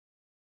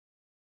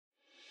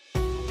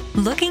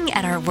Looking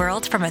at our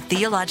world from a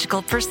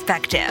theological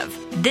perspective.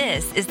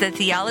 This is the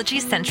Theology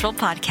Central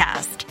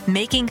Podcast,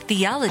 making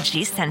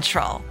theology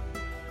central.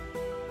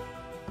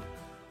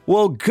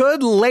 Well,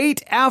 good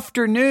late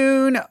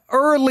afternoon,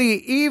 early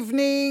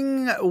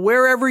evening,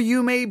 wherever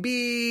you may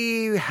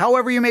be,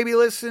 however you may be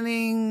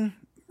listening,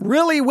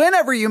 really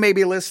whenever you may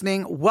be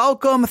listening.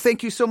 Welcome.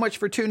 Thank you so much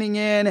for tuning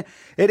in.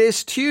 It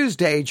is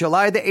Tuesday,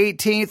 July the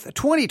 18th,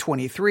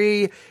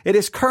 2023. It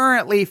is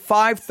currently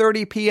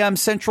 5:30 p.m.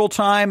 Central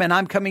Time, and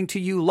I'm coming to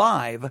you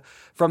live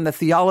from the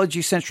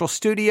Theology Central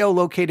studio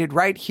located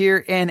right here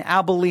in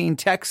Abilene,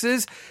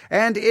 Texas.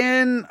 And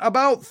in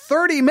about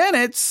 30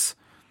 minutes,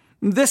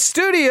 the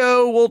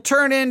studio will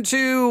turn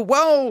into,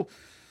 well,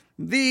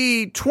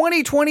 the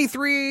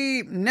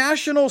 2023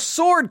 National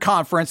Sword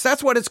Conference.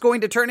 That's what it's going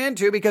to turn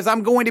into, because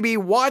I'm going to be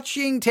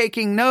watching,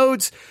 taking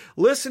notes,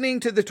 listening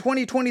to the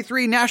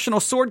 2023 National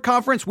Sword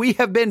Conference. We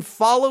have been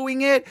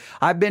following it.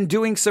 I've been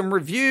doing some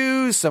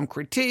reviews, some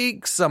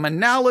critiques, some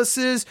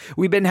analysis.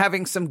 We've been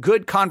having some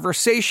good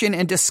conversation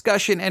and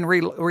discussion in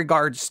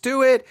regards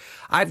to it.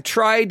 I've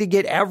tried to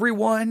get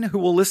everyone who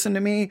will listen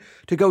to me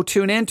to go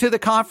tune into the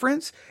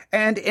conference.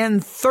 And in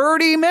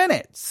 30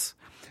 minutes,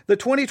 the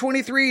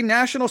 2023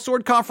 National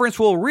Sword Conference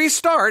will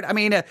restart. I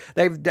mean,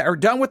 they're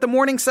done with the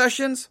morning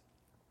sessions.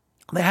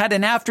 They had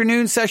an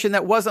afternoon session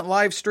that wasn't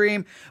live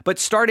stream, but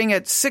starting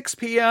at 6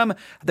 p.m.,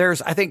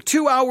 there's, I think,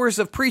 2 hours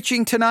of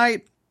preaching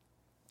tonight.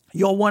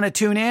 You'll want to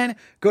tune in.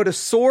 Go to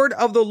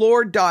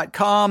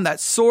swordoftheLord.com.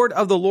 That's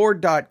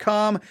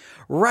swordoftheLord.com.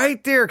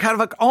 Right there, kind of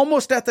like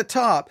almost at the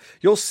top,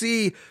 you'll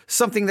see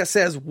something that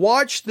says,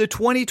 watch the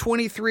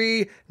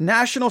 2023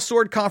 National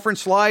Sword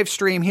Conference live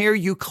stream here.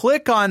 You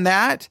click on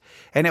that,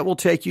 and it will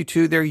take you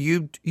to their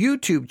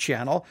YouTube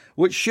channel,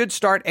 which should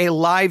start a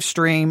live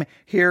stream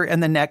here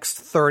in the next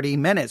 30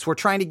 minutes. We're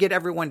trying to get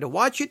everyone to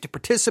watch it, to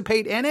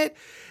participate in it,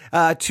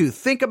 to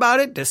think about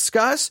it,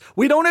 discuss.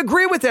 We don't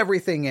agree with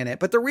everything in it,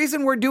 but the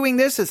reason we're doing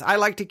this is I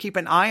like to keep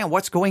an eye on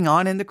what's going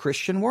on in the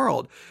Christian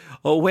world.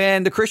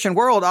 When the Christian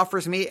world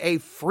offers me a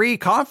free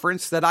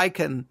conference that I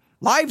can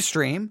live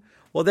stream,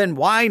 well, then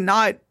why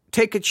not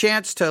take a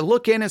chance to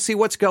look in and see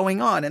what's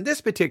going on? In this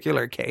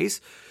particular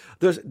case,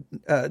 the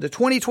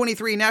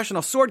 2023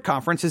 National Sword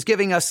Conference is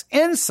giving us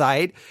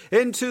insight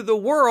into the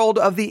world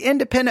of the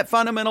Independent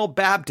Fundamental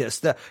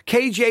Baptist, the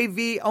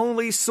KJV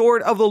only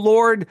Sword of the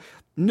Lord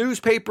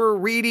newspaper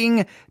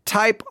reading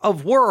type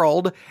of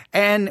world.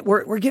 And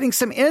we're getting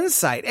some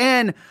insight.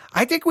 And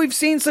I think we've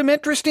seen some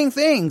interesting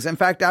things. In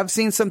fact, I've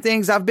seen some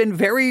things I've been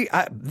very,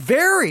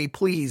 very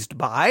pleased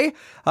by,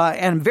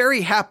 and very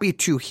happy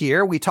to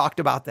hear. We talked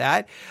about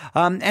that.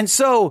 And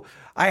so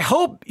I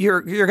hope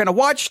you're going to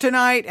watch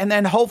tonight, and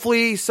then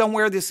hopefully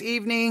somewhere this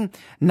evening,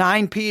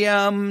 9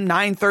 p.m.,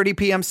 9:30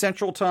 p.m.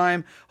 Central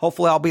Time,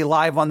 hopefully I'll be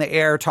live on the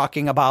air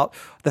talking about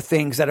the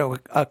things that have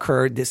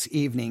occurred this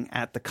evening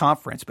at the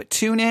conference. But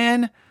tune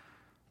in,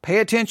 pay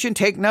attention,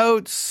 take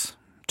notes,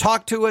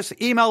 talk to us,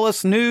 email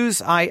us,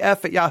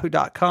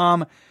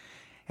 newsif@yahoo.com,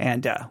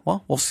 and,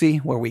 well, we'll see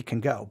where we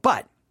can go.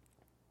 But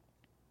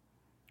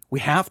we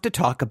have to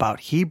talk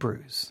about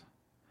Hebrews.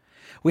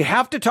 We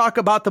have to talk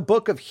about the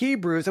book of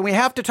Hebrews, and we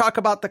have to talk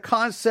about the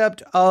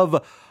concept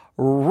of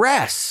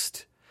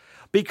rest,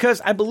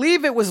 because I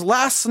believe it was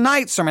last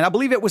night's sermon. I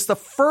believe it was the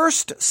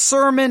first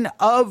sermon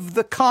of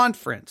the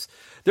conference.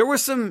 There were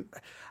some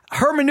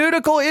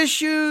hermeneutical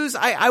issues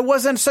I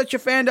wasn't such a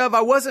fan of.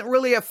 I wasn't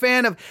really a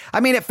fan of,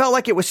 it felt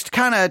like it was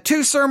kind of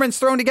two sermons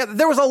thrown together.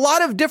 There was a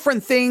lot of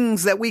different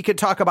things that we could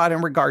talk about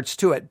in regards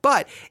to it.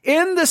 But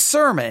in the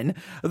sermon,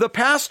 the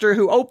pastor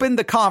who opened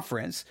the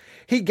conference,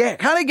 he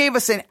kind of gave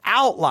us an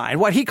outline,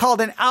 what he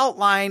called an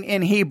outline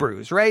in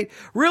Hebrews, right?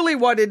 Really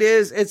what it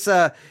is,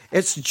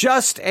 it's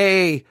just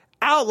a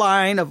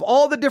outline of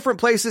all the different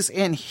places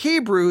in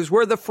Hebrews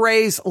where the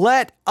phrase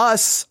 "let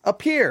us"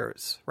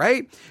 appears,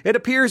 right? It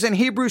appears in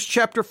Hebrews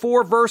chapter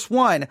 4, verse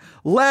 1,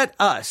 let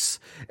us.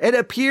 It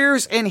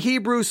appears in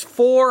Hebrews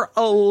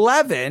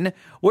 4:11,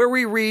 where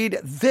we read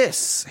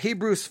this,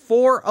 Hebrews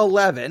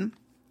 4:11.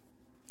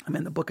 I'm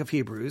in the book of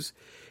Hebrews,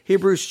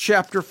 Hebrews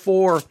chapter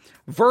 4,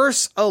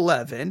 verse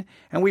 11,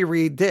 and we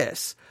read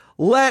this,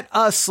 let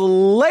us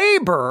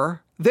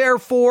labor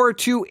therefore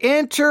to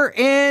enter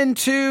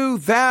into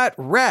that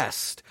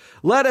rest.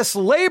 Let us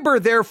labor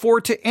therefore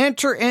to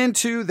enter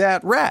into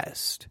that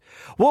rest.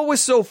 What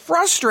was so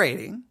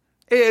frustrating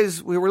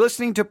is we were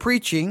listening to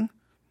preaching,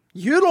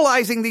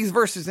 utilizing these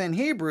verses in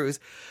Hebrews,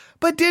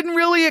 but didn't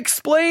really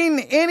explain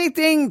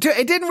anything to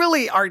it.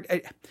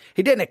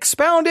 He didn't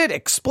expound it,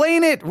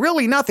 explain it,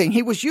 really nothing.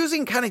 He was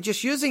using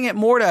it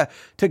more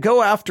to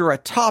go after a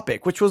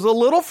topic, which was a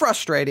little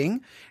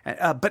frustrating.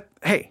 But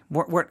hey,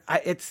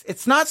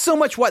 it's not so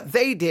much what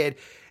they did.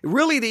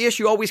 Really, the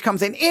issue always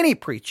comes in any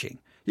preaching.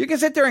 You can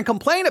sit there and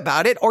complain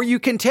about it, or you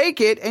can take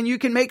it and you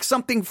can make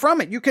something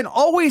from it. You can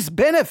always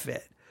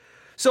benefit.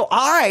 So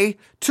I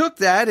took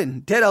that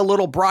and did a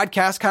little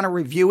broadcast kind of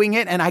reviewing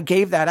it, and I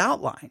gave that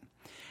outline.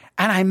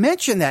 And I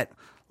mentioned that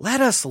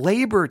let us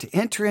labor to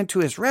enter into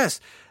his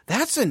rest.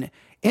 That's an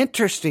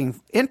interesting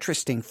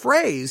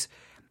phrase.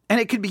 And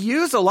it could be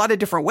used a lot of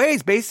different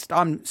ways based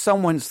on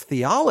someone's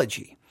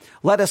theology.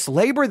 Let us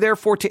labor,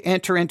 therefore, to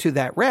enter into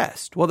that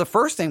rest. Well, the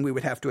first thing we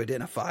would have to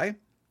identify,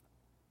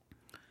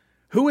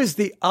 who is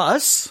the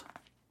us?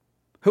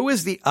 Who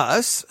is the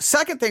us?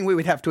 Second thing we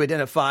would have to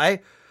identify,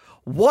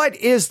 what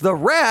is the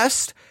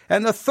rest?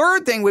 And the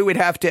third thing we would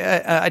have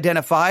to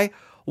identify,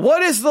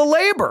 what is the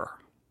labor?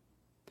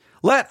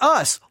 Let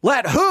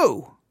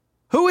who?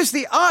 Who is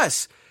the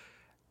us?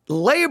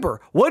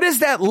 Labor. What is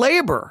that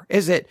labor?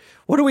 Is it,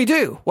 what do we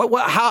do?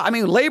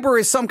 Labor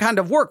is some kind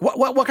of work.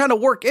 What kind of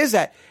work is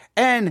that?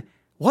 And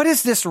what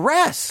is this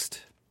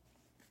rest?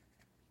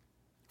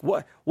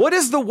 What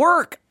is the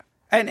work?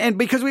 And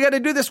because we got to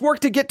do this work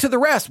to get to the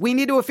rest, we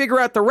need to figure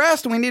out the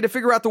rest and we need to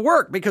figure out the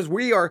work, because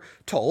we are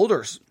told,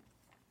 or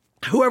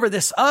whoever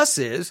this us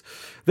is,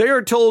 they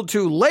are told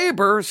to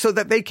labor so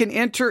that they can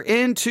enter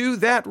into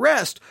that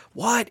rest.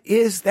 What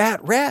is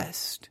that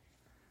rest?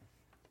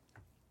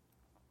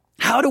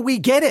 How do we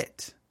get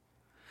it?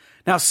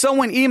 Now,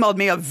 someone emailed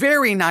me a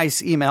very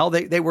nice email.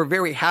 They were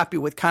very happy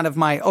with kind of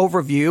my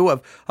overview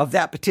of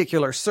that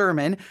particular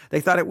sermon. They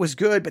thought it was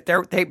good, but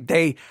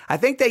I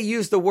think they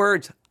used the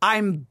words,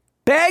 I'm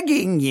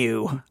begging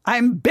you, I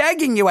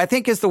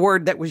think is the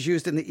word that was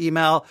used in the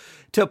email,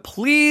 to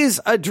please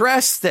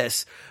address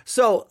this.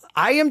 So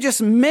I am just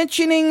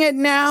mentioning it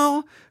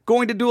now,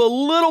 going to do a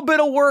little bit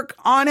of work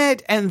on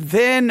it, and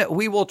then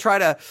we will try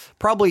to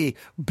probably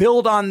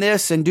build on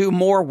this and do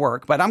more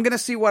work. But I'm going to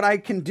see what I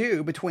can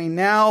do between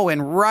now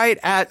and right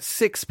at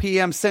 6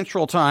 p.m.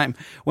 Central Time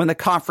when the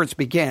conference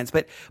begins.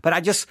 But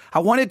I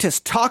wanted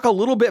to talk a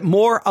little bit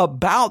more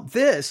about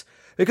this,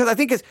 because I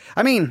think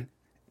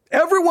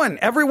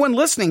everyone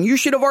listening, you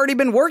should have already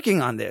been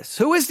working on this.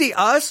 Who is the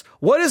us?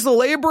 What is the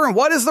labor? And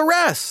what is the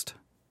rest?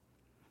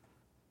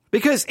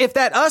 Because if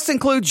that us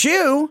includes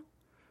you,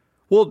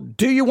 well,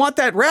 do you want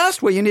that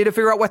rest? Well, you need to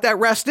figure out what that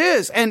rest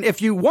is. And if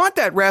you want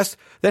that rest,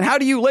 then how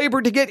do you labor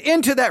to get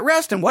into that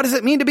rest? And what does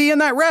it mean to be in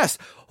that rest?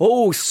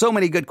 Oh, so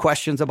many good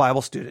questions a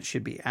Bible student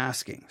should be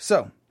asking.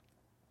 So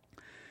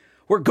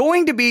we're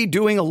going to be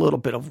doing a little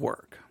bit of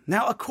work.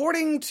 Now,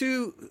 according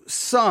to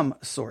some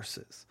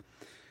sources,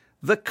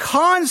 the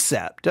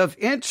concept of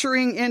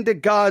entering into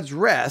God's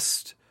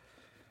rest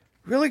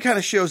really kind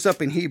of shows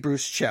up in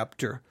Hebrews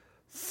chapter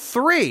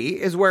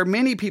 3, is where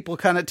many people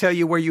kind of tell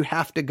you where you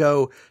have to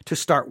go to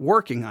start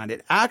working on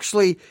it.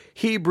 Actually,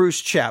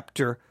 Hebrews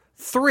chapter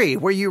 3,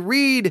 where you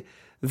read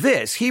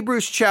this,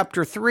 Hebrews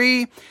chapter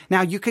 3.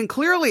 Now you can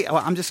clearly,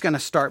 I'm just going to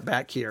start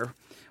back here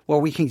where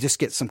we can just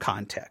get some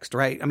context,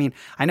 right? I mean,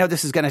 I know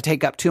this is going to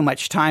take up too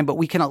much time, but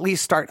we can at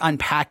least start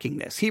unpacking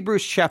this.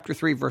 Hebrews chapter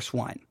 3, verse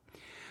 1.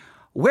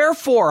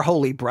 Wherefore,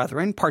 holy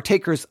brethren,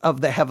 partakers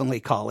of the heavenly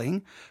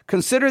calling,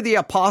 consider the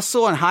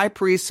apostle and high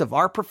priest of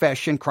our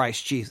profession,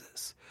 Christ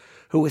Jesus,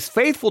 who is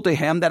faithful to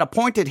him that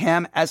appointed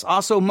him, as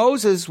also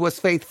Moses was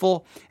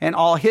faithful in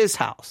all his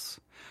house.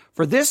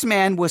 For this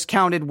man was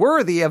counted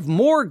worthy of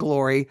more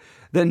glory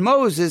than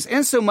Moses,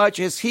 insomuch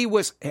as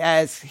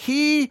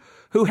he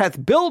who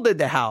hath builded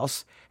the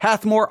house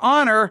hath more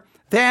honor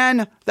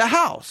than the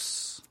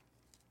house.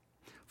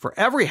 For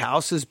every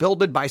house is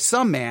builded by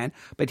some man,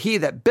 but he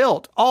that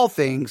built all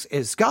things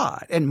is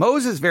God. And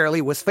Moses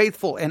verily was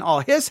faithful in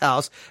all his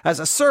house as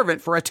a servant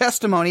for a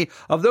testimony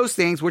of those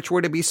things which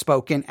were to be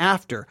spoken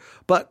after.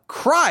 But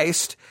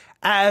Christ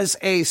as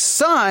a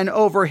son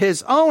over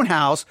his own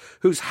house,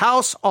 whose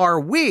house are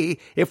we,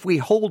 if we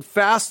hold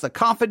fast the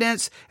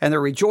confidence and the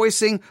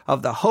rejoicing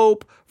of the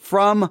hope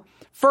firm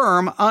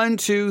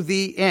unto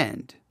the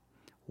end.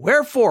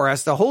 Wherefore,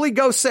 as the Holy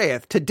Ghost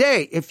saith,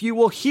 today, if you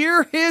will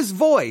hear his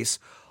voice,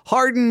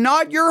 harden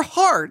not your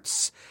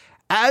hearts,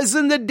 as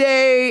in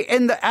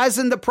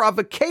the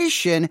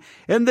provocation,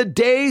 in the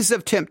days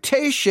of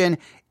temptation,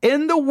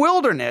 in the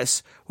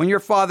wilderness, when your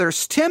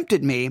fathers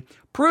tempted me,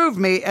 proved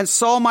me, and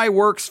saw my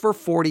works for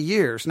 40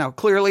 years. Now,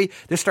 clearly,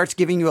 this starts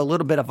giving you a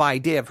little bit of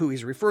idea of who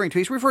he's referring to.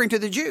 He's referring to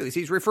the Jews.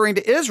 He's referring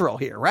to Israel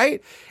here,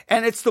 right?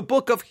 And it's the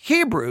book of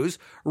Hebrews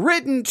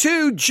written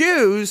to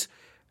Jews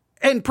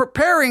and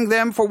preparing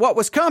them for what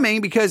was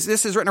coming, because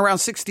this is written around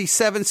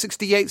 67,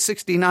 68,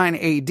 69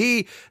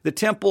 AD. The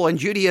temple and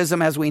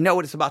Judaism, as we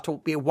know it, is about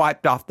to be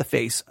wiped off the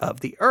face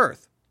of the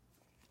earth.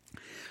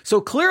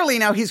 So clearly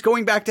now he's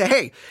going back to,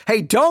 hey,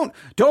 don't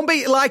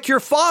be like your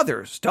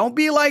fathers. Don't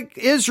be like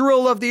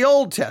Israel of the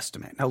Old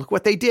Testament. Now look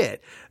what they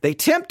did. They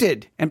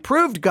tempted and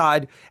proved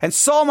God and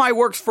saw my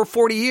works for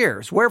 40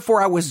 years.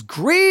 Wherefore I was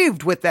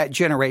grieved with that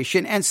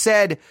generation and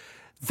said,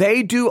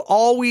 they do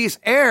always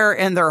err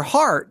in their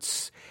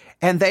hearts,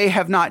 and they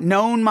have not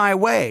known my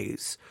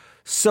ways.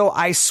 So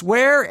I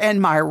swear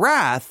in my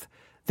wrath,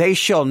 they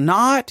shall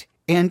not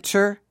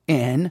enter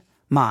in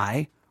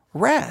my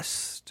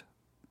rest.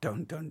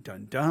 Dun, dun,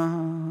 dun,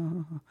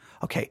 dun.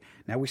 Okay,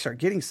 now we start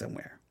getting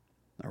somewhere.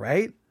 All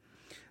right?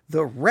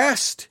 The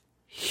rest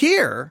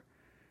here,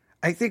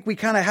 I think we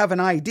kind of have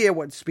an idea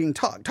what's being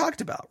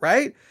talked about,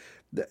 right?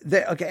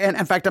 Okay, and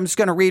in fact, I'm just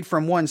going to read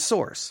from one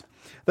source.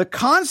 The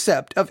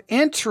concept of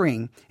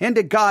entering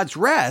into God's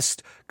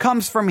rest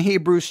comes from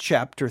Hebrews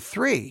chapter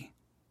 3.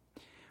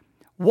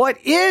 what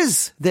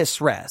is this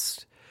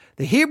rest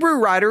the Hebrew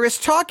writer is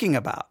talking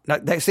about? Now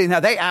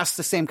they ask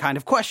the same kind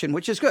of question,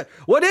 which is good.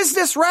 What is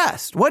this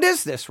rest? What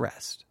is this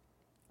rest?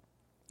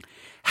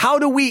 How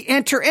do we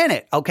enter in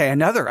it? Okay,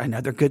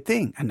 another good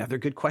thing, another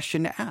good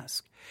question to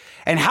ask.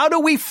 And how do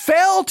we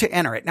fail to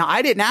enter it? Now,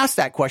 I didn't ask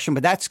that question,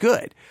 but that's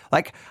good.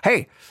 Like,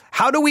 hey,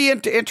 how do we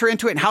enter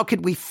into it and how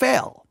could we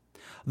fail?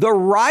 The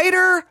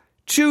writer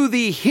to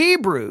the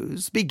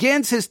Hebrews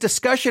begins his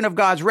discussion of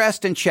God's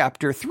rest in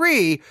chapter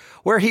 3,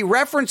 where he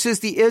references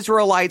the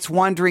Israelites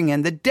wandering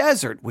in the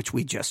desert, which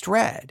we just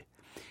read.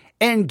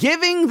 And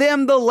giving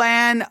them the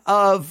land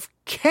of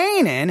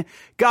Canaan,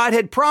 God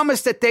had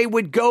promised that he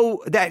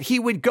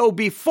would go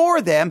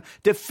before them,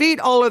 defeat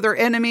all of their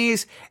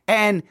enemies,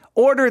 and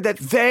order that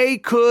they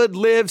could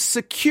live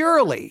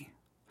securely.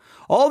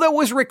 All that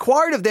was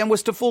required of them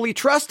was to fully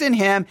trust in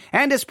him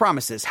and his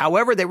promises.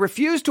 However, they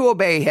refused to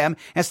obey him.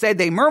 Instead,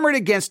 they murmured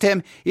against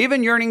him,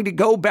 even yearning to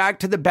go back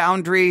to the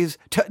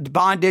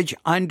bondage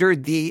under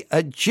the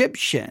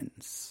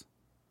Egyptians.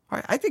 All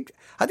right, I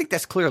think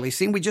that's clearly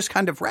seen. We just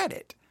kind of read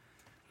it.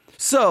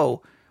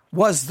 So,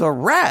 was the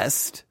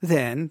rest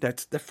then,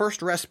 that's the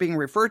first rest being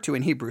referred to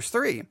in Hebrews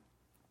 3,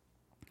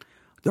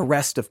 the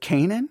rest of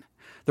Canaan,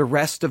 the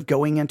rest of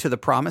going into the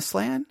promised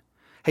land?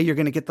 Hey, you're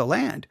going to get the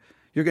land.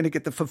 You're going to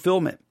get the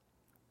fulfillment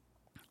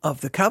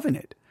of the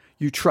covenant.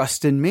 You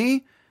trust in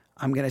me,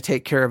 I'm going to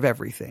take care of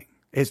everything.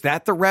 Is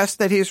that the rest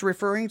that he's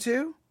referring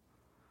to?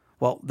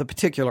 Well, the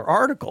particular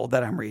article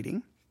that I'm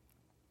reading,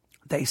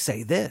 they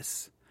say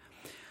this.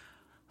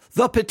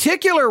 The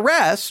particular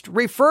rest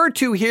referred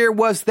to here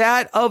was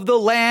that of the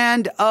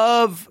land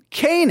of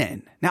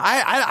Canaan. Now,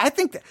 I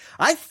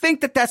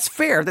think that that's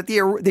fair, that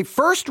the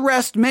first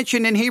rest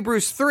mentioned in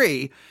Hebrews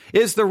 3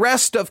 is the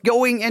rest of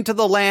going into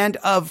the land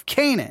of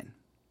Canaan.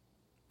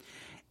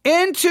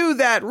 Into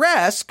that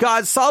rest,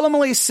 God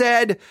solemnly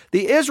said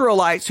the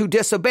Israelites who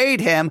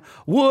disobeyed him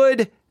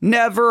would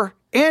never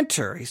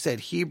enter. He said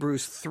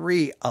Hebrews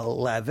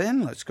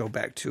 3:11. Let's go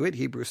back to it.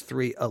 Hebrews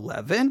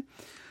 3:11.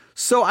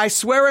 So I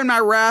swear in my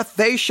wrath,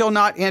 they shall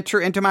not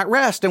enter into my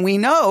rest. And we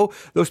know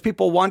those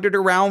people wandered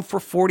around for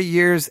 40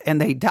 years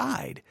and they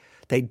died.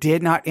 They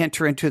did not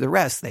enter into the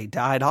rest. They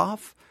died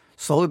off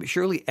slowly but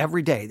surely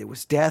every day. There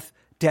was death,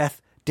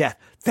 death, death.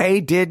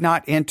 They did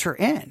not enter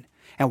in.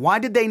 And why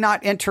did they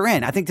not enter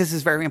in? I think this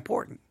is very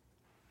important.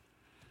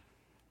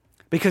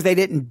 Because they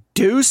didn't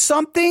do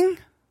something?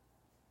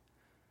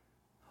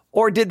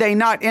 Or did they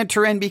not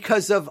enter in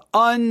because of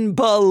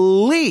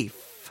unbelief?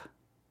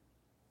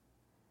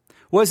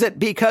 Was it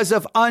because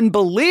of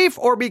unbelief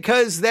or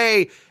because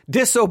they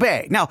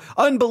disobeyed? Now,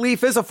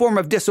 unbelief is a form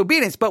of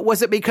disobedience, but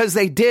was it because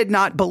they did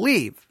not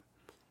believe?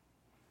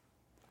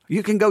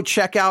 You can go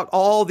check out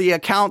all the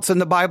accounts in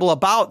the Bible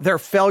about their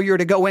failure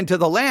to go into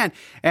the land.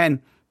 And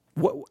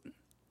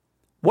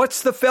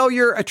what's the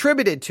failure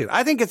attributed to?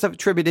 I think it's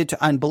attributed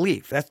to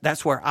unbelief.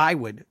 That's where I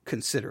would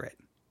consider it.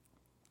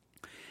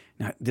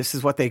 Now, this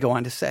is what they go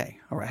on to say,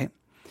 all right?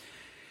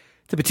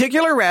 The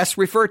particular rest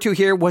referred to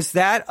here was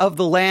that of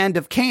the land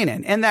of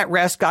Canaan. In that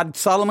rest, God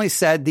solemnly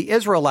said the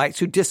Israelites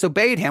who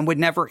disobeyed him would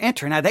never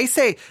enter. Now, they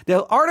say,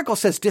 the article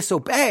says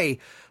disobey,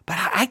 but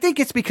I think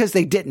it's because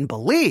they didn't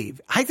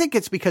believe. I think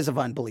it's because of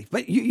unbelief.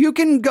 But you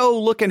can go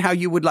look in how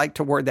you would like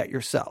to word that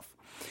yourself.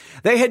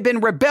 They had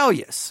been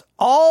rebellious.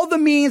 All the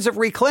means of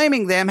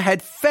reclaiming them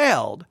had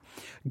failed.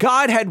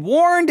 God had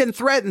warned and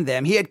threatened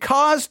them. He had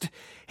caused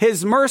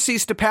his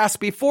mercies to pass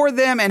before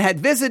them and had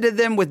visited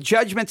them with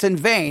judgments in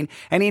vain.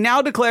 And he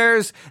now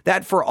declares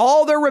that for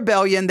all their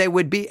rebellion, they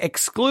would be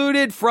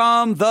excluded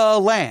from the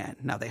land.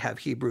 Now they have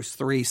Hebrews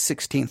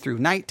 3:16 through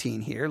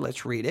 19 here.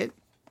 Let's read it.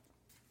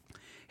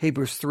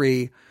 Hebrews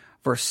 3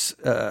 verse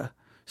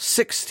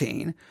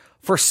 16.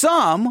 For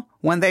some,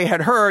 when they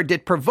had heard,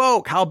 did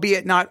provoke,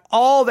 howbeit not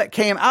all that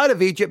came out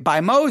of Egypt by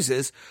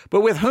Moses,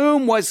 but with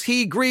whom was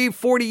he grieved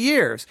 40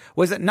 years?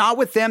 Was it not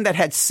with them that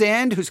had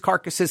sinned, whose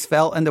carcasses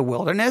fell in the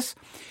wilderness?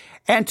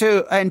 And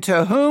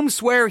to whom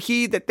sware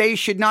he that they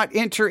should not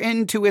enter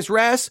into his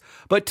rest,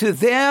 but to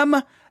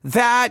them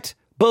that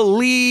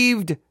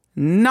believed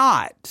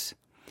not?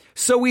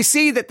 So we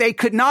see that they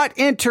could not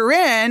enter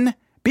in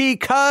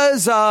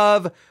because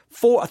of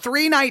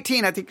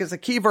 3:19, I think is a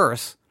key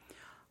verse.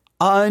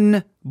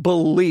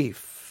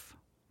 Unbelief.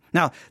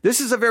 Now, this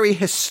is a very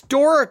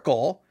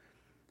historical,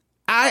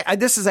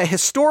 this is a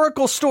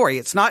historical story.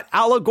 It's not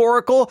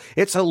allegorical.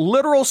 It's a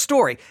literal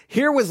story.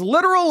 Here was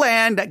literal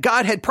land that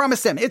God had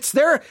promised them. It's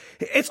there.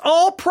 It's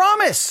all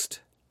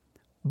promised.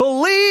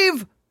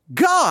 Believe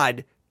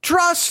God.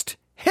 Trust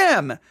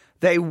him.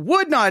 They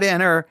would not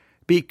enter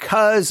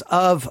because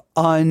of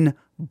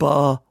unbelief.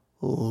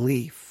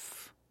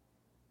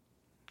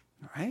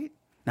 All right.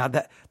 Now,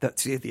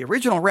 the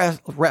original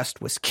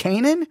rest was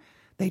Canaan.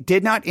 They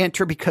did not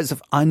enter because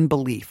of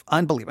unbelief.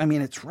 Unbelief. I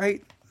mean, it's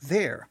right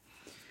there.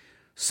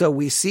 So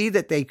we see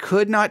that they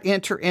could not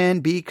enter in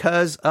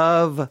because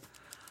of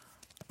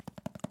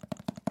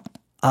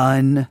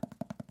unbelief.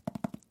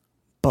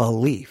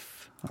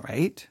 All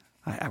right?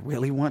 I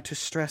really want to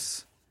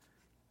stress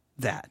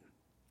that.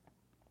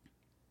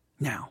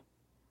 Now,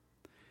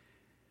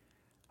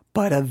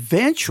 But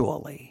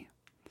eventually,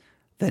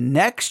 the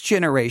next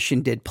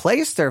generation did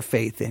place their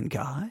faith in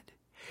God.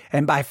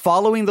 And by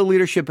following the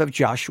leadership of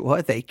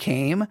Joshua, they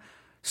came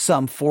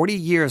some 40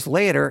 years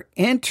later,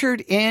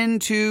 entered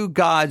into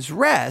God's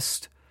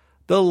rest,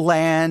 the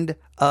land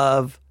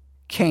of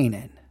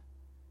Canaan.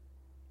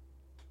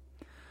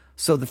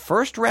 So the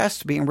first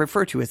rest being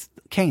referred to is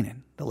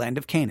Canaan, the land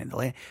of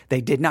Canaan.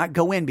 They did not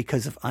go in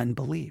because of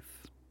unbelief.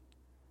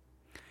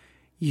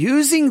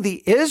 Using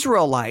the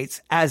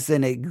Israelites as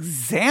an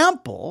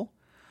example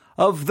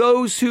of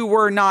those who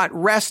were not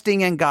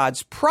resting in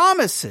God's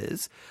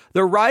promises,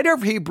 the writer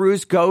of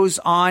Hebrews goes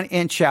on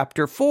in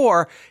chapter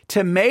 4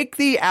 to make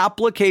the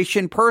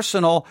application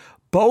personal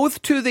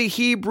both to the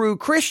Hebrew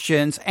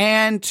Christians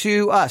and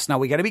to us. Now,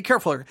 we got to be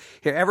careful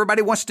here.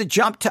 Everybody wants to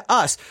jump to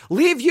us.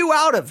 Leave you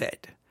out of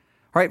it.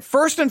 All right.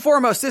 First and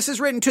foremost, this is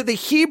written to the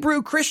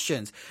Hebrew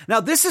Christians. Now,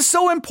 this is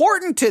so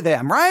important to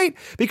them, right?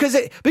 Because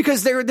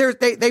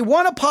they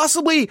want to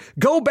possibly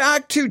go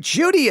back to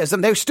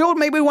Judaism. They still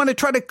maybe want to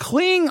try to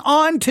cling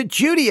on to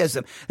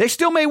Judaism. They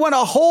still may want to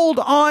hold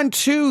on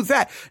to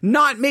that.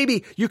 Not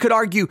maybe, you could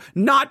argue,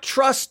 not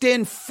trust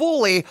in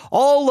fully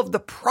all of the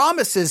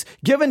promises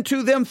given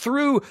to them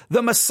through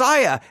the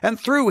Messiah and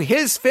through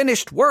his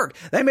finished work.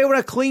 They may want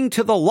to cling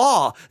to the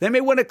law. They may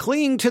want to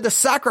cling to the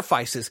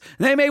sacrifices.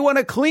 They may want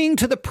to cling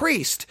to the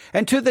priest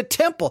and to the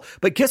temple.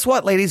 But guess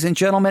what, ladies and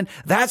gentlemen?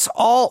 That's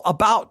all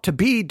about to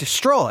be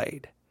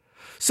destroyed.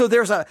 So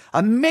there's a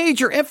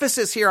major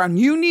emphasis here on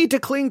you need to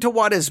cling to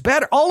what is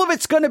better. All of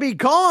it's going to be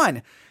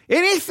gone.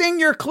 Anything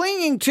you're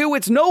clinging to,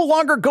 it's no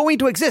longer going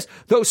to exist.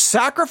 Those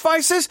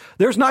sacrifices,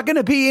 there's not going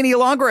to be any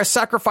longer a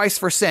sacrifice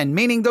for sin,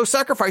 meaning those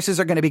sacrifices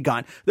are going to be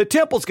gone. The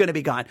temple's going to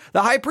be gone.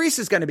 The high priest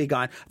is going to be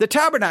gone. The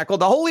tabernacle,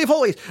 the Holy of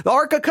Holies, the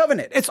Ark of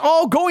Covenant, it's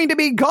all going to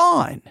be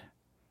gone.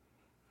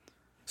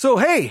 So,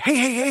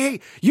 hey,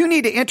 you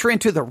need to enter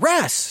into the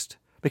rest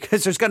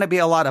because there's going to be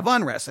a lot of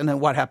unrest. And then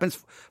what happens?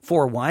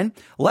 4:1,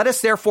 let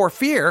us therefore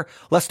fear,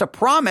 lest a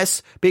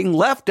promise being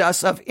left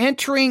us of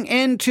entering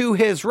into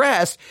his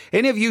rest,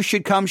 any of you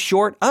should come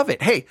short of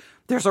it. Hey,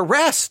 there's a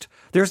rest.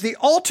 There's the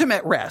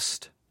ultimate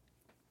rest.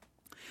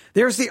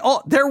 How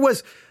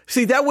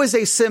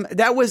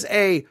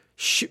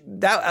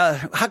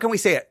can we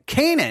say it?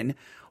 Canaan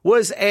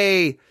was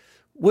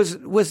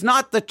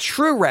not the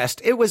true rest.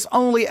 It was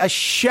only a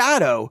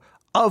shadow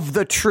of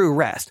the true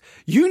rest.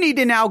 You need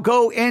to now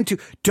go into,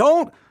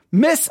 don't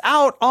miss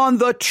out on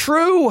the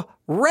true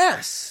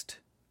rest.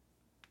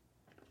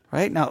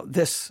 Right? Now,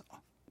 this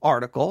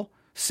article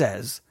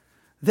says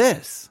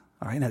this.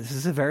 All right. Now, this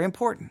is very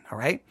important. All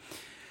right.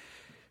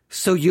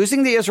 So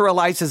using the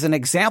Israelites as an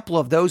example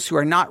of those who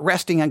are not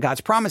resting on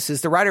God's promises,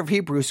 the writer of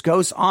Hebrews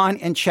goes on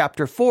in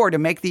chapter 4 to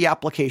make the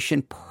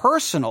application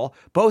personal,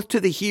 both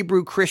to the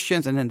Hebrew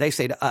Christians, and then they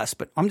say to us,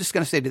 but I'm just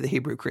going to say to the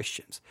Hebrew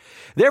Christians.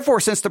 Therefore,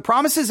 since the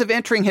promises of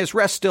entering his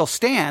rest still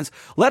stands,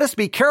 let us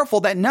be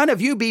careful that none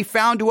of you be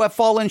found to have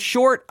fallen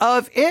short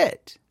of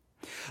it.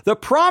 The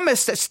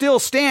promise that still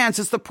stands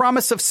is the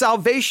promise of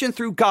salvation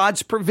through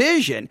God's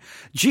provision.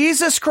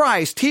 Jesus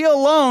Christ, he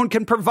alone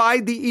can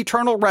provide the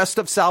eternal rest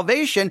of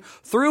salvation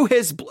through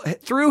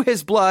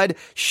his blood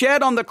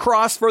shed on the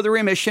cross for the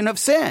remission of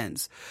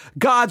sins.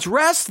 God's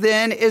rest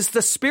then is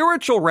the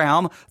spiritual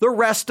realm, the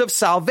rest of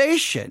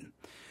salvation.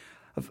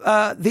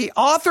 The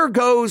author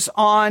goes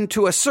on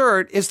to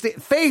assert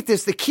faith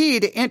is the key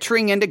to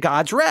entering into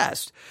God's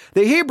rest.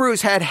 The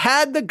Hebrews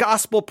had the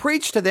gospel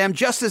preached to them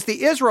just as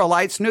the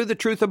Israelites knew the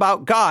truth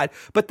about God,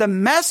 but the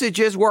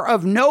messages were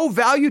of no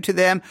value to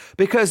them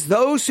because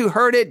those who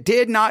heard it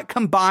did not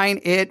combine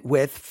it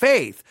with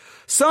faith.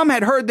 Some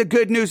had heard the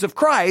good news of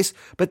Christ,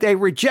 but they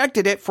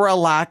rejected it for a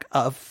lack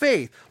of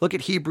faith. Look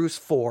at Hebrews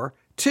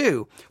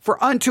 4:2.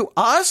 For unto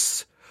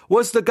us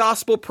was the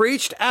gospel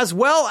preached as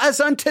well as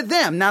unto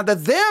them. Now the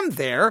them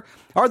there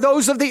are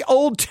those of the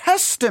Old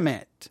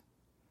Testament.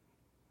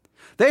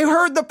 They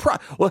heard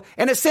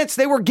in a sense,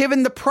 they were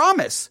given the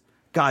promise.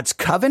 God's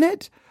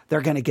covenant.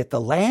 They're going to get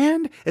the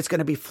land. It's going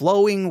to be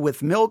flowing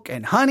with milk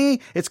and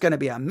honey. It's going to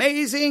be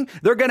amazing.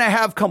 They're going to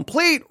have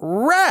complete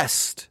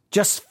rest.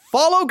 Just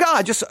follow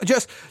God.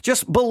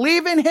 Just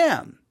believe in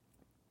him.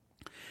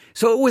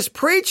 So it was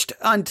preached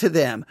unto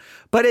them,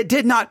 but it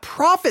did not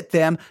profit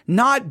them,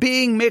 not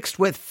being mixed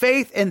with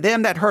faith in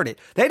them that heard it.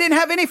 They didn't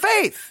have any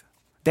faith.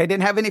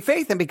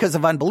 And because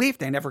of unbelief,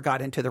 they never got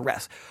into the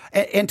rest.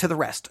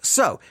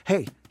 So,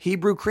 hey,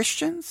 Hebrew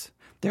Christians,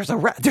 there's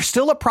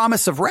still a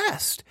promise of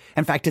rest.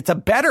 In fact, it's a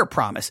better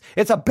promise.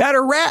 It's a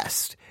better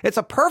rest. It's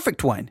a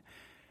perfect one.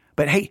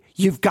 But hey,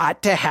 you've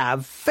got to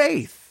have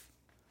faith.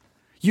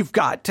 You've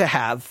got to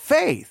have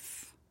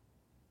faith.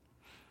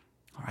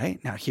 All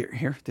right. Now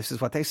here, this is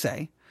what they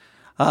say.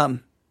 The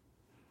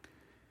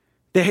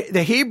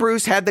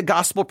Hebrews had the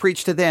gospel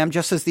preached to them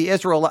just as the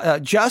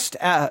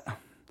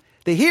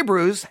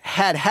Hebrews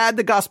had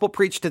the gospel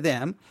preached to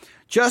them,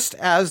 just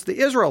as the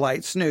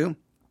Israelites knew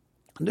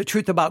the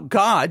truth about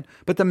God,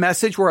 but the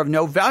message were of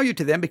no value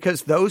to them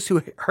because those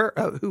who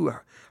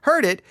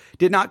heard it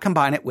did not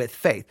combine it with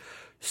faith.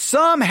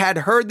 Some had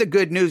heard the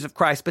good news of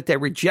Christ, but they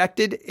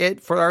rejected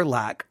it for their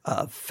lack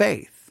of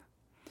faith.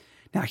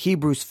 Now,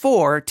 Hebrews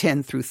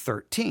 4:10 through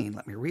 13.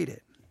 Let me read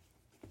it.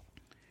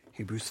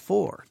 Hebrews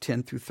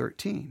 4:10 through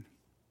 13.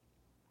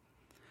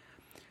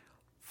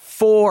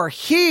 For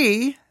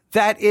he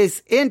that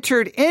is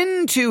entered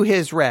into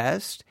his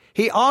rest,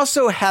 he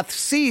also hath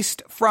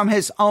ceased from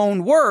his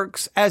own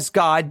works as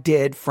God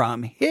did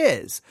from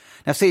his.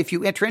 Now, see, if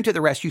you enter into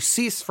the rest, you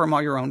cease from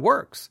all your own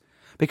works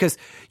because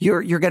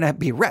you're going to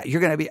be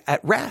you're going to be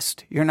at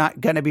rest. You're not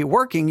going to be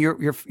working.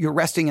 You're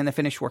resting in the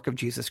finished work of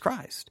Jesus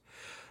Christ.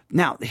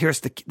 Now,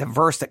 here's the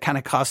verse that kind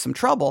of caused some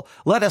trouble.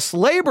 Let us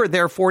labor,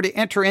 therefore, to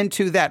enter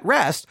into that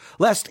rest,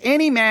 lest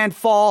any man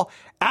fall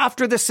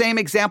after the same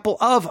example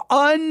of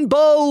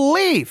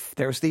unbelief.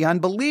 There's the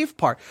unbelief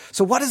part.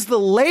 So what is the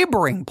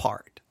laboring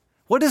part?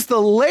 What is the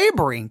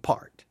laboring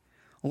part?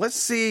 Well, let's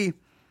see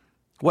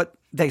what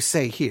they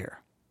say here.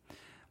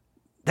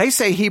 They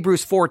say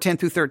Hebrews 4:10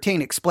 through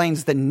 13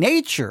 explains the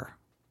nature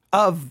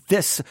of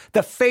this,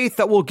 the faith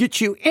that will get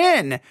you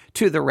in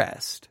to the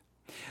rest.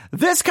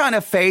 This kind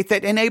of faith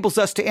that enables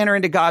us to enter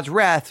into God's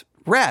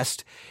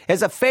rest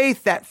is a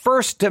faith that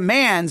first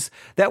demands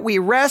that we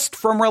rest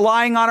from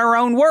relying on our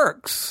own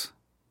works.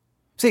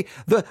 See,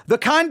 the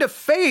kind of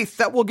faith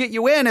that will get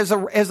you in is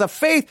a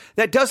faith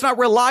that does not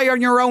rely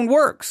on your own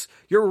works.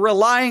 You're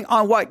relying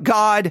on what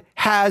God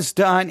has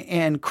done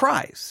in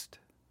Christ.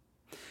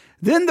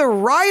 Then the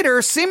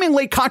writer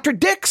seemingly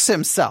contradicts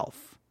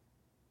himself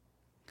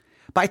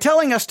by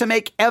telling us to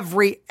make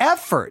every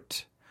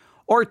effort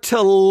or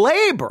to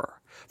labor.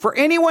 For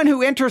anyone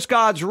who enters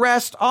God's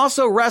rest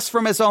also rests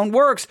from his own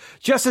works,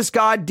 just as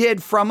God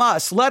did from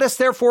us. Let us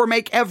therefore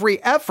make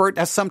every effort,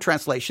 as some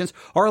translations,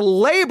 or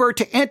labor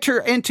to enter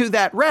into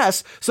that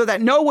rest so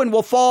that no one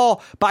will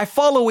fall by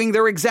following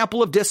their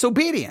example of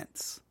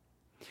disobedience.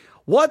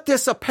 What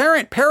this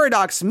apparent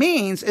paradox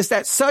means is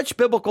that such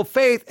biblical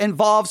faith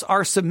involves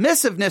our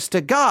submissiveness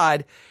to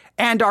God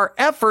and our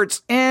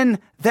efforts in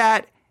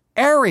that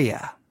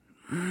area.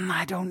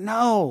 I don't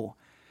know.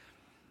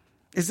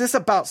 Is this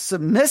about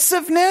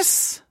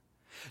submissiveness?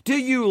 Do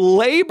you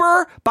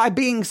labor by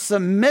being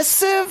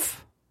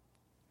submissive?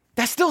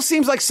 That still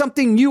seems like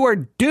something you are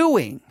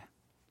doing.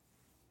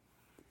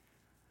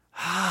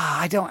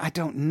 I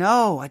don't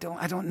know.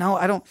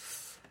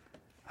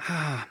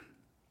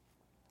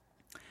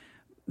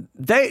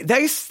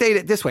 They state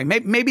it this way.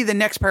 Maybe the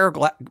next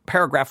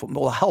paragraph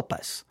will help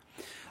us.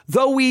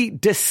 Though we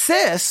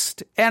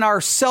desist in our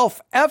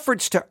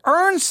self-efforts to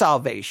earn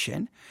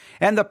salvation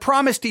and the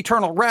promised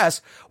eternal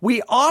rest,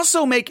 we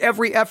also make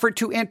every effort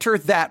to enter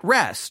that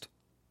rest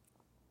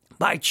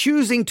by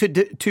choosing to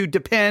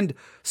depend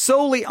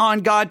solely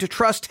on God, to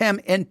trust him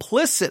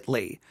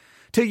implicitly,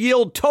 to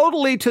yield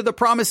totally to the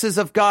promises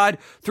of God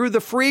through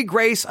the free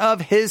grace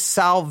of his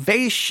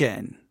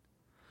salvation.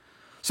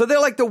 So they're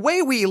like, the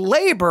way we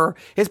labor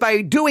is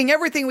by doing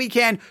everything we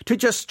can to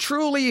just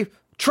truly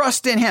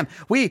trust in him.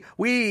 We,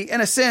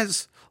 in a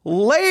sense,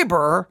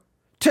 labor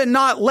to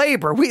not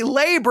labor. We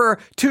labor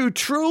to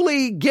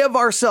truly give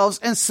ourselves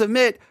and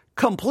submit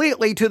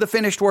completely to the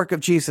finished work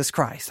of Jesus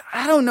Christ.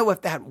 I don't know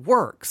if that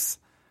works.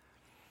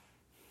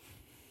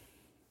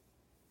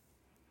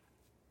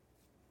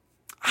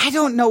 I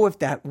don't know if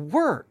that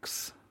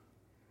works.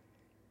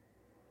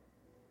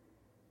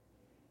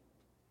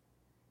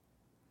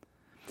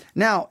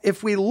 Now,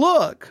 if we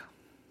look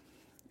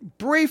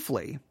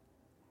briefly,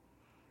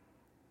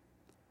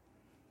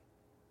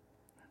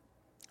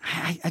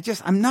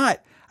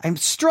 I'm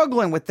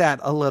struggling with that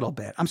a little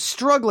bit. And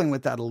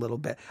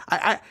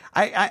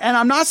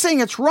I'm not saying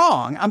it's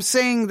wrong. I'm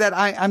saying that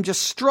I'm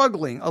just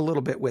struggling a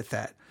little bit with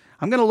that.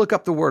 I'm going to look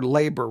up the word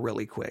labor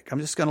really quick. I'm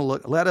just going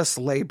to let us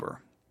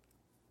labor.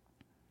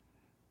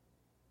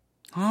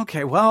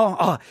 Okay,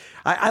 well,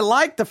 I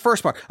like the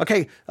first part.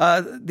 Okay,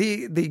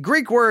 the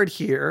Greek word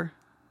here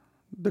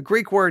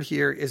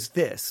is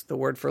this. The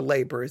word for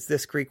labor is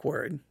this Greek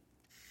word.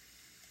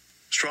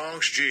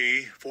 Strong's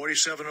G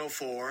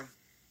 4704,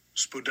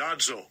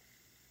 spoudazo.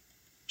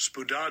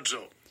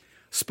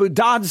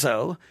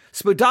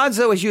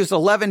 Spoudazo is used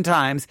 11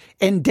 times.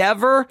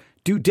 Endeavor,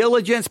 do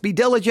diligence, be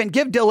diligent,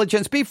 give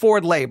diligence, be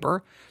forward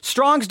labor.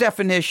 Strong's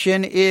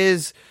definition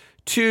is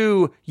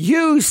to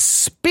use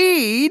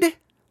speed,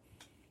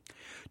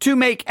 to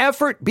make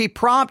effort, be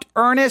prompt,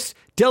 earnest,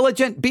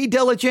 diligent, be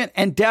diligent,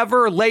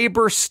 endeavor,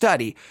 labor,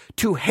 study.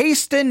 To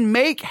hasten,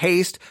 make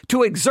haste,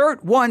 to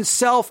exert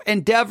oneself,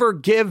 endeavor,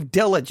 give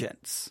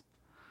diligence.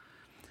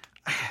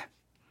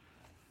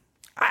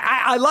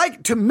 I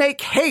like to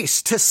make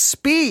haste, to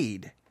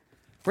speed,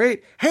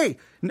 right? Hey,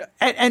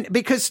 and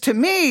because to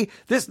me,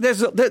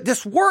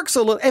 this works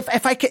a little.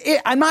 If I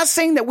can, I'm not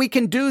saying that we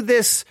can do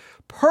this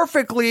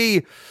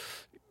perfectly.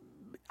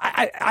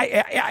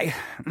 It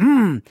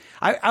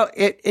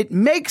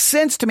makes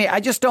sense to me. I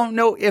just don't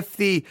know if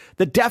the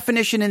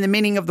definition and the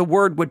meaning of the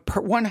word would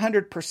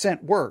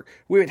 100% work.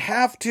 We would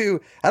have to,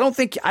 I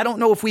don't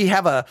know if we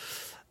have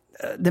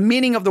the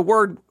meaning of the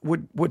word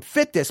would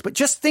fit this, but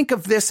just think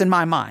of this in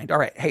my mind. All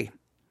right. Hey,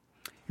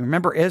 you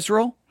remember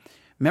Israel?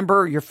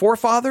 Remember your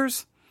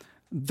forefathers?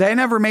 They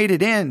never made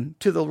it in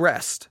to the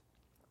rest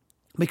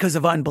because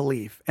of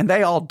unbelief, and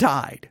they all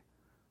died,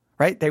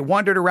 right? They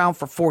wandered around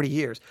for 40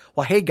 years.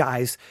 Well, hey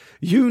guys,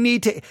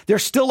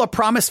 there's still a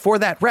promise for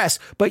that rest,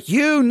 but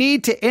you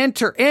need to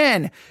enter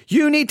in.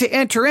 You need to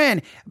enter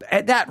in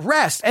at that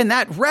rest, and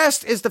that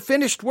rest is the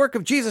finished work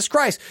of Jesus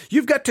Christ.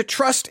 You've got to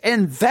trust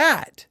in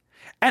that.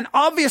 And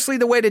obviously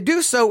the way to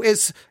do so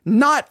is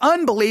not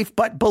unbelief,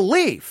 but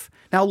belief.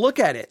 Now look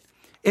at it.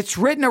 It's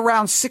written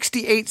around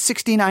 68,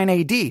 69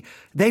 AD.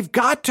 They've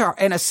got to,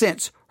 in a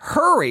sense,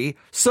 hurry.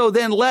 So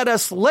then let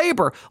us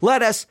labor.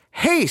 Let us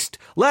haste.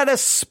 Let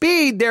us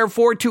speed,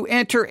 therefore, to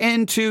enter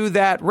into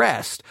that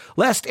rest,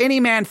 lest any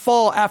man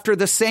fall after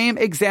the same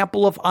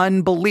example of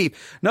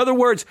unbelief. In other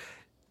words,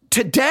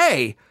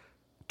 today,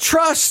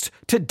 trust,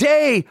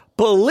 today,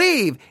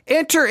 believe,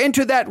 enter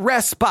into that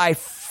rest by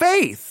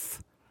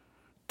faith.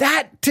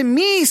 That, to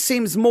me,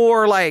 seems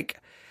more like,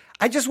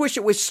 I just wish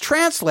it was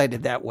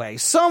translated that way.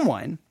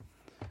 Someone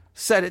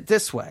said it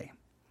this way.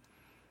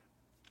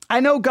 I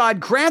know God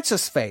grants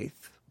us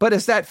faith, but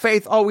is that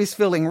faith always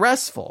feeling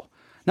restful?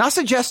 Not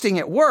suggesting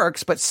it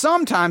works, but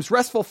sometimes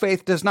restful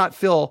faith does not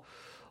feel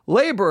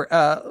laborious,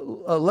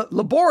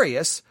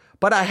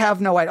 but I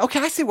have no idea. Okay,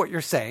 I see what you're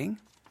saying.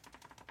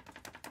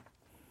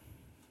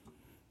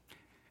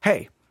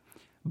 Hey,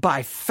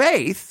 by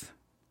faith,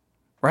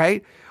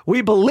 right,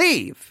 we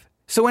believe.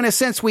 So in a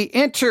sense, we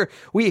enter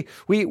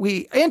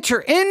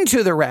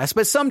into the rest,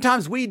 but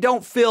sometimes we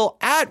don't feel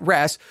at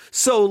rest.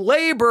 So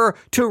labor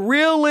to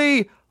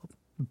really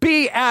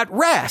be at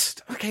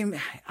rest. Okay,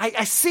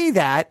 I see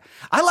that.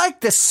 I like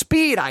the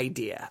speed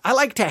idea. I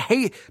like to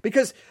hate,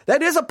 because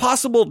that is a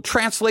possible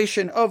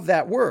translation of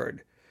that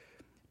word.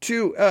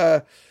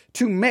 To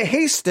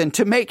hasten,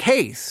 to make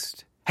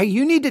haste. Hey,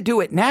 you need to do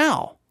it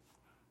now.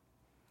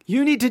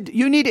 You need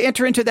to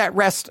enter into that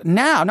rest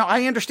now. Now,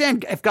 I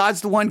understand if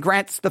God's the one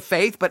grants the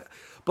faith, but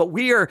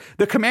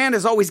the command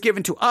is always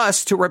given to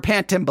us to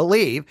repent and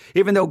believe,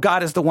 even though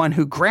God is the one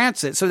who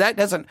grants it. So that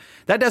doesn't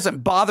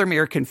bother me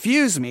or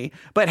confuse me.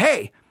 But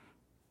hey,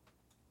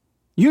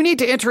 you need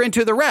to enter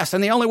into the rest.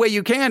 And the only way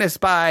you can is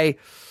by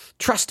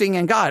trusting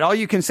in God. All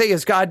you can say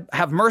is, God,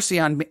 have mercy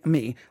on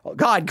me.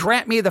 God,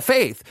 grant me the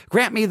faith.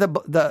 Grant me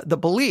the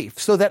belief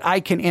so that I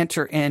can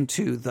enter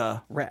into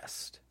the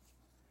rest.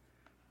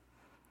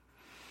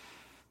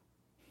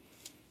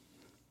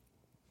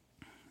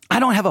 I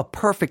don't have a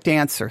perfect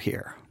answer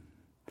here,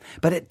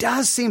 but it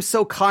does seem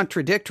so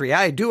contradictory.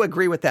 I do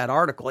agree with that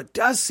article. It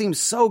does seem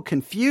so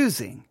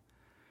confusing.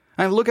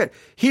 I mean, look at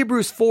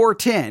Hebrews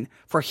 4:10.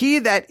 For he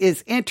that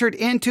is entered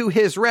into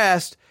his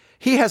rest,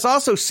 he has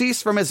also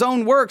ceased from his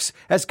own works,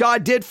 as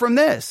God did from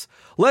this.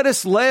 Let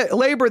us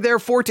labor,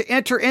 therefore, to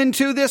enter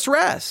into this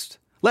rest,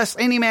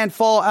 lest any man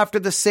fall after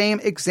the same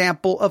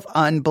example of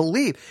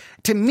unbelief.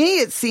 To me,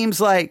 it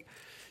seems like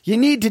you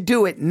need to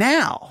do it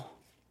now.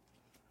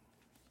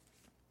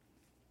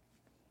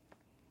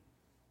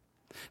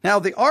 Now,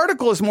 the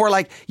article is more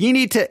like you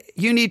need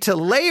to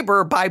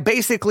labor by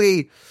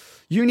basically,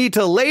 you need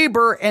to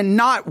labor and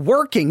not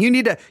working. You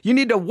need to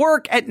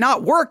work at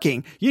not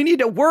working. You need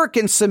to work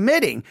in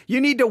submitting.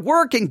 You need to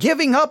work in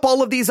giving up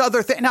all of these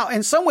other things. Now,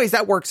 in some ways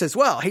that works as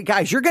well. Hey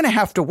guys, you're going to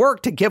have to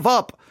work to give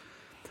up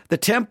the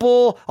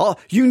temple.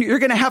 You're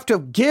going to have to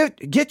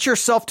get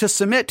yourself to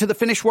submit to the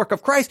finished work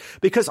of Christ,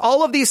 because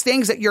all of these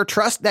things that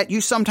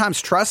you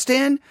sometimes trust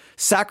in,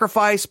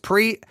 sacrifice,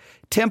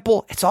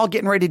 temple, it's all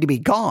getting ready to be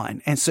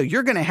gone. And so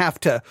you're going to have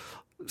to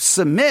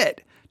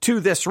submit to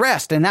this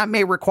rest. And that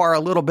may require a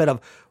little bit of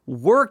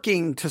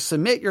working to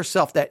submit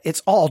yourself that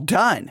it's all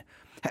done.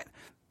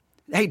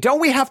 Hey,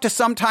 don't we have to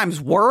sometimes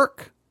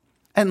work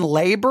and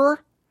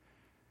labor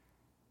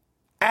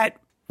at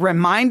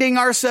reminding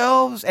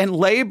ourselves, and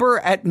labor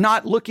at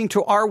not looking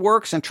to our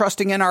works and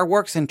trusting in our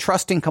works and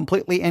trusting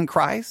completely in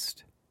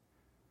Christ?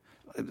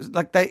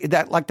 Like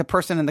the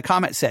person in the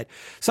comment said,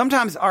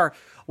 sometimes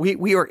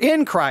we are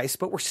in Christ,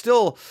 but we're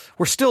still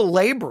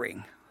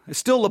laboring. It's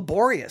still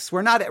laborious.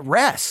 We're not at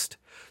rest.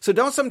 So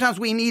sometimes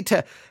we need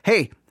to,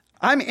 hey,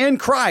 I'm in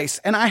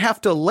Christ and I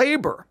have to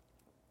labor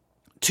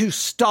to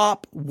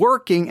stop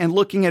working and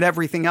looking at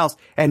everything else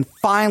and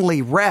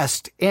finally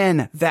rest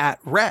in that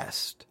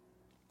rest.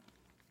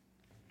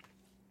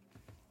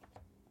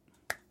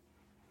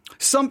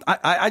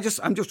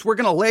 We're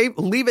going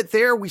to leave it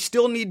there. We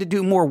still need to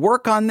do more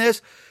work on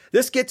this.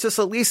 This gets us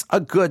at least a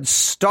good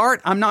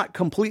start. I'm not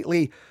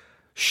completely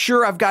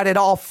sure I've got it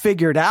all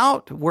figured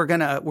out. We're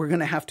going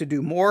to have to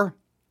do more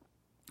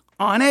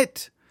on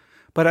it,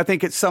 but I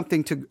think it's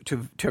something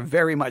to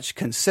very much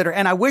consider.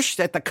 And I wish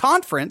at the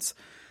conference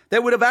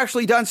that would have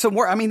actually done some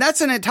work. I mean,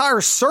 that's an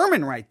entire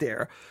sermon right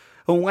there.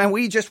 When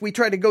we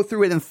try to go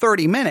through it in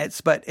 30 minutes,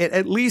 but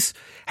at least,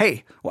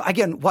 hey, well,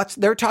 again, what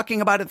they're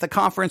talking about at the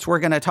conference, we're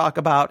going to talk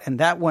about, and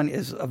that one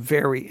is a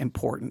very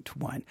important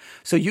one.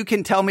 So you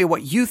can tell me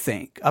what you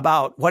think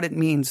about what it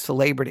means to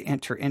labor to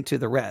enter into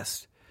the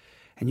rest.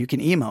 And you can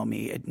email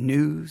me at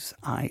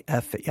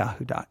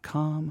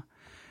newsif@yahoo.com,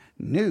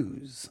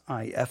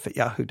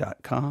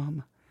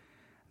 newsif@yahoo.com.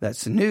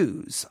 That's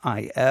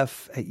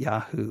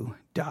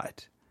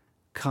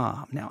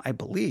newsif@yahoo.com. Now, I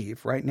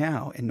believe right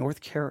now in North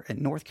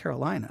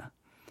Carolina,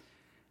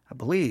 I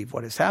believe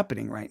what is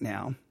happening right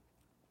now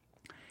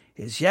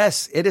is,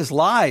 yes, it is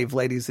live,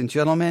 ladies and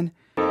gentlemen.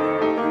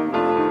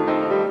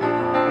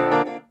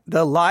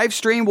 The live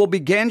stream will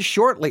begin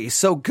shortly.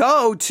 So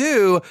go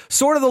to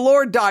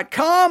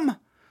swordofthelord.com.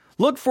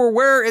 Look for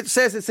where it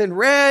says it's in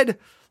red.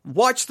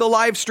 Watch the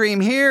live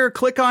stream here.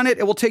 Click on it.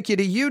 It will take you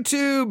to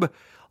YouTube.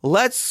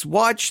 Let's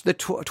watch the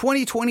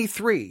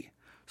 2023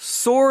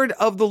 Sword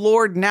of the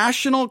Lord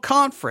National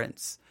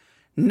Conference.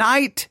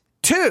 Night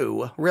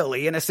 2,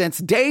 really, in a sense,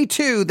 day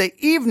 2, the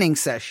evening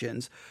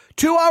sessions.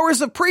 2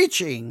 hours of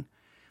preaching.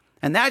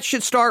 And that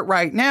should start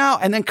right now.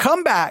 And then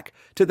come back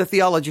to the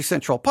Theology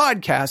Central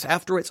podcast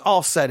after it's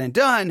all said and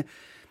done.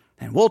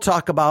 And we'll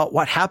talk about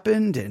what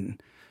happened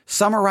and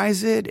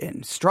summarize it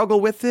and struggle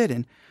with it.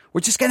 And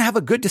we're just going to have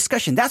a good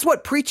discussion. That's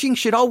what preaching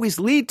should always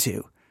lead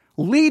to.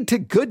 Lead to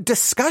good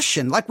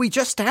discussion like we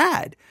just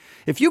had.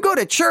 If you go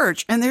to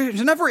church and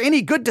there's never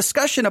any good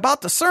discussion about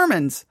the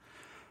sermons,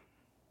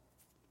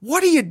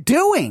 what are you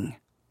doing?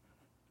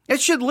 It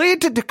should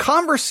lead to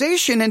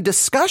conversation and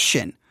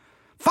discussion.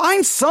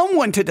 Find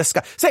someone to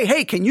discuss. Say,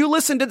 hey, can you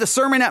listen to the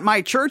sermon at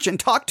my church and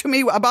talk to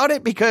me about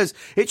it? Because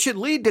it should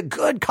lead to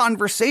good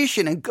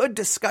conversation and good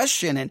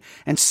discussion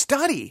and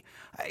study.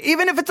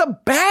 Even if it's a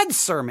bad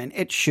sermon,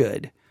 it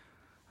should.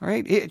 All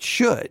right? It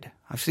should.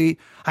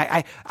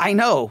 I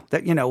know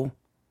that,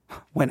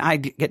 when I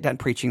get done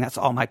preaching, that's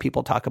all my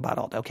people talk about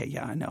all day. Okay,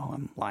 yeah, I know.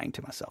 I'm lying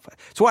to myself.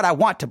 It's what I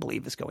want to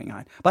believe is going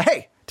on. But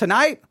hey,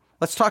 tonight,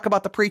 let's talk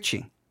about the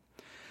preaching.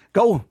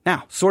 Go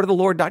now,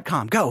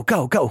 swordofthelord.com.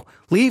 Go.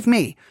 Leave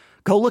me.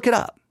 Go look it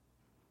up.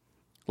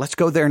 Let's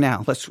go there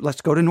now.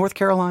 Let's go to North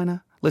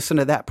Carolina, listen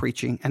to that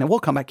preaching, and then we'll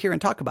come back here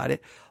and talk about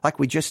it like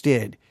we just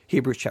did,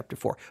 Hebrews chapter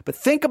 4. But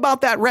think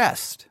about that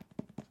rest.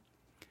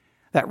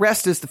 That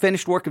rest is the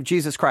finished work of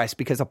Jesus Christ,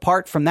 because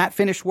apart from that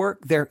finished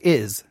work, there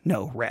is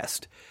no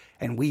rest.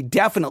 And we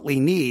definitely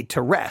need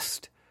to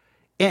rest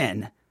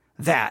in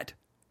that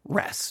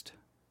rest.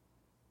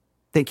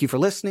 Thank you for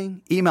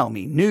listening. Email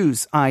me,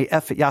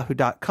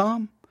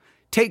 newsif@yahoo.com.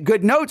 Take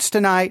good notes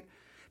tonight.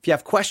 If you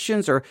have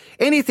questions or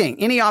anything,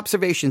 any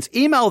observations,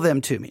 email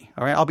them to me.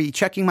 All right, I'll be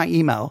checking my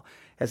email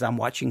as I'm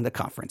watching the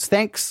conference.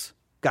 Thanks.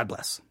 God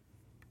bless.